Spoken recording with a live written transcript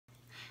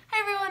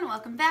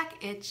welcome back.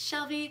 It's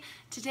Shelby.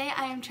 Today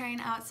I am trying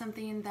out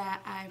something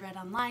that I read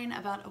online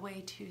about a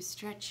way to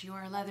stretch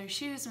your leather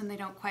shoes when they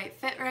don't quite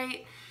fit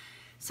right.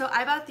 So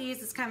I bought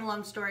these, it's kind of a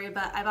long story,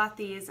 but I bought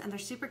these and they're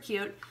super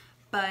cute,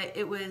 but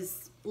it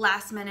was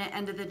last minute,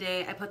 end of the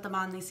day. I put them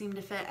on, they seemed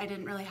to fit. I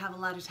didn't really have a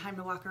lot of time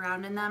to walk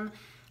around in them,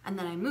 and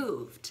then I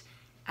moved.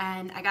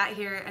 And I got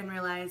here and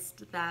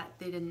realized that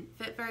they didn't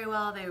fit very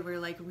well. They were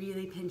like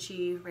really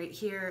pinchy right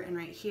here and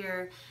right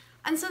here.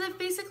 And so they've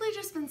basically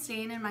just been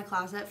staying in my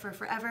closet for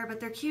forever, but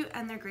they're cute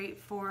and they're great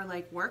for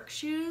like work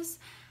shoes.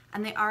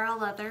 And they are all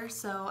leather,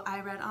 so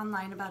I read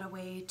online about a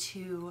way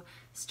to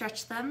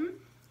stretch them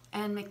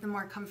and make them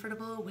more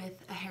comfortable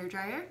with a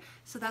hairdryer.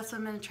 So that's what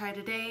I'm gonna try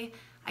today.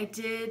 I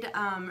did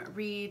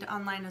read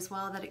online as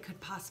well that it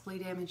could possibly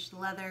damage the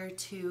leather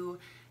to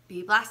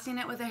be blasting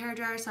it with a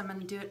hairdryer, so I'm going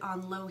to do it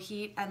on low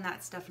heat, and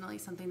that's definitely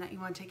something that you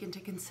want to take into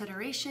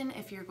consideration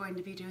if you're going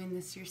to be doing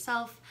this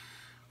yourself.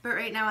 But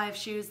right now I have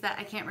shoes that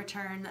I can't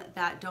return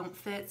that don't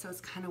fit, so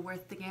it's kind of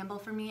worth the gamble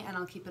for me, and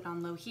I'll keep it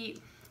on low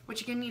heat. What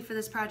you're going to need for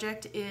this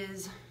project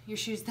is your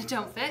shoes that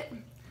don't fit,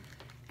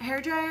 a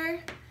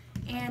hairdryer,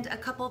 and a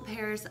couple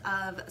pairs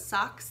of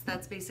socks.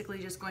 That's basically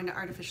just going to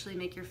artificially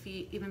make your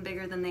feet even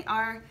bigger than they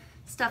are.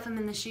 Stuff them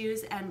in the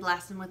shoes and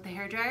blast them with the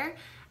hairdryer.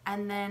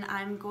 And then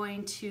I'm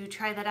going to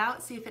try that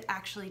out, see if it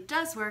actually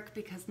does work,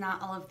 because not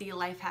all of the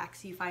life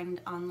hacks you find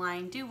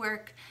online do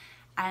work.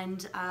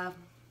 And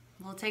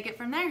we'll take it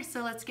from there.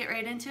 So let's get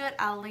right into it.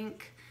 I'll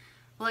link,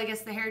 well, I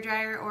guess the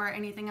hairdryer or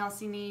anything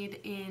else you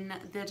need in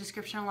the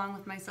description along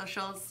with my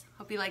socials.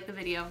 Hope you like the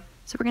video.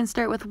 So we're going to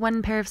start with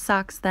one pair of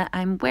socks that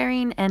I'm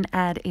wearing and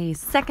add a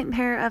second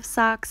pair of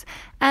socks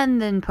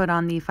and then put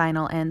on the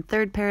final and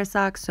third pair of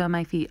socks so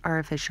my feet are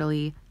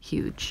officially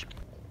huge.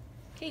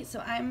 Okay, so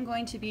I'm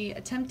going to be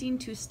attempting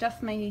to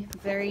stuff my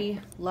very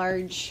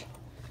large,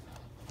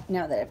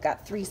 now that I've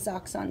got 3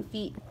 socks on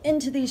feet,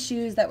 into these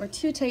shoes that were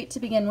too tight to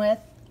begin with.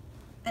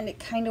 And it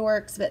kind of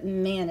works, but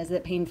man, is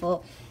it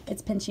painful.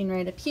 It's pinching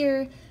right up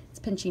here. It's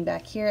pinching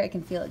back here. I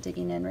can feel it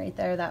digging in right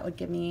there. That would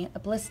give me a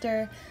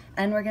blister.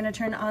 And we're gonna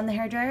turn on the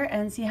hairdryer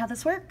and see how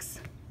this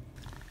works.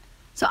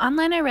 So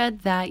online I read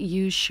that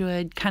you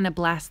should kind of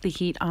blast the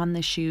heat on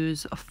the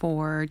shoes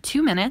for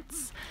 2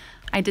 minutes.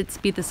 I did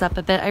speed this up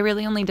a bit. I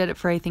really only did it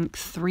for I think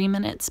 3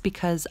 minutes,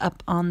 because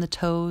up on the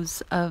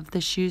toes of the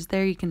shoes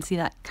there, you can see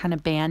that kind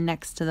of band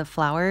next to the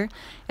flower.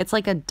 It's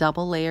like a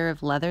double layer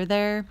of leather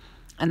there,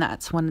 and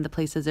that's one of the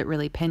places it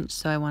really pinched,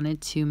 so I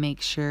wanted to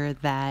make sure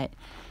that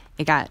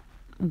it got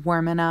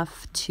warm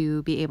enough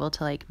to be able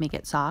to like make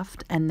it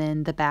soft. And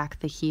then the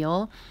back, the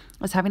heel, I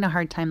was having a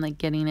hard time like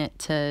getting it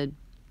to,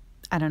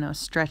 I don't know,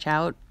 stretch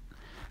out,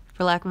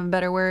 for lack of a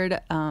better word.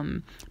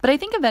 But I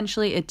think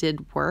eventually it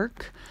did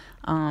work.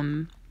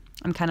 I'm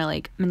kind of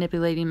like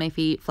manipulating my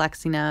feet,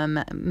 flexing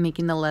them,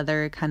 making the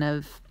leather kind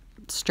of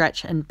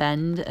stretch and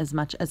bend as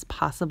much as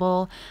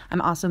possible. I'm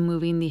also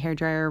moving the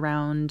hairdryer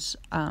around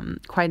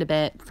quite a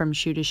bit from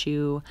shoe to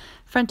shoe,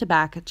 front to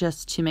back,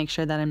 just to make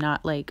sure that I'm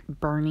not like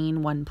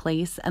burning one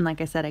place. And like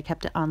I said, I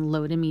kept it on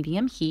low to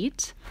medium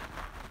heat.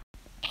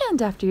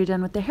 And after you're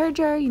done with the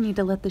hairdryer, you need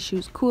to let the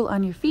shoes cool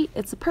on your feet.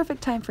 It's the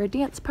perfect time for a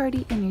dance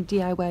party in your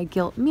DIY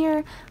gilt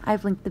mirror.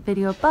 I've linked the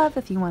video above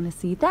if you want to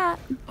see that.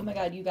 Oh my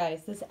god, you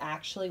guys, this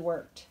actually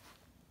worked.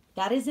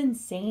 That is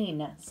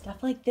insane.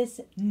 Stuff like this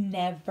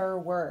never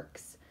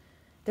works.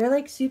 They're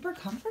like super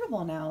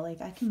comfortable now. Like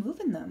I can move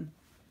in them.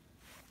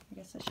 I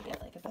guess I should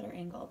get like a better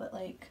angle, but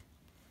like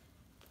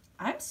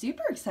I'm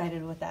super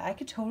excited with that. I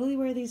could totally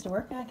wear these to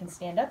work now. I can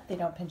stand up. They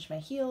don't pinch my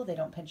heel. They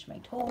don't pinch my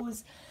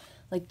toes.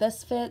 Like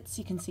this fits.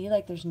 You can see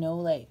like there's no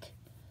like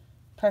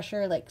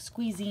pressure, like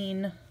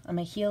squeezing on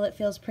my heel. It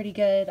feels pretty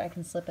good. I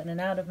can slip in and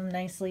out of them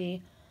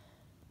nicely.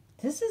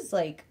 This is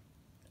like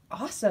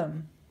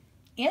awesome.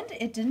 And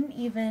it didn't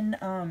even,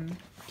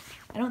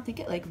 I don't think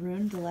it like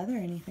ruined the leather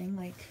or anything,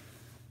 like,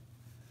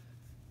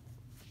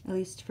 at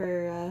least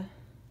for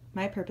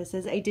my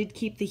purposes. I did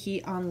keep the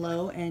heat on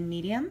low and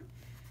medium,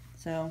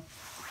 so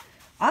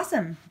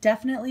awesome.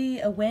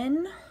 Definitely a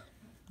win.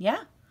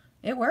 Yeah,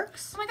 it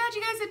works. Oh my god,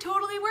 you guys, it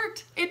totally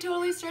worked. It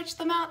totally stretched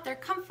them out. They're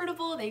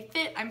comfortable, they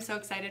fit. I'm so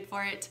excited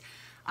for it.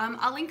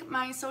 I'll link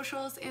my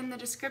socials in the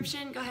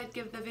description. Go ahead,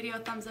 give the video a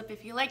thumbs up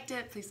if you liked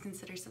it. Please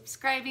consider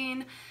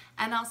subscribing,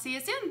 and I'll see you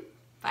soon.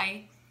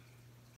 Bye.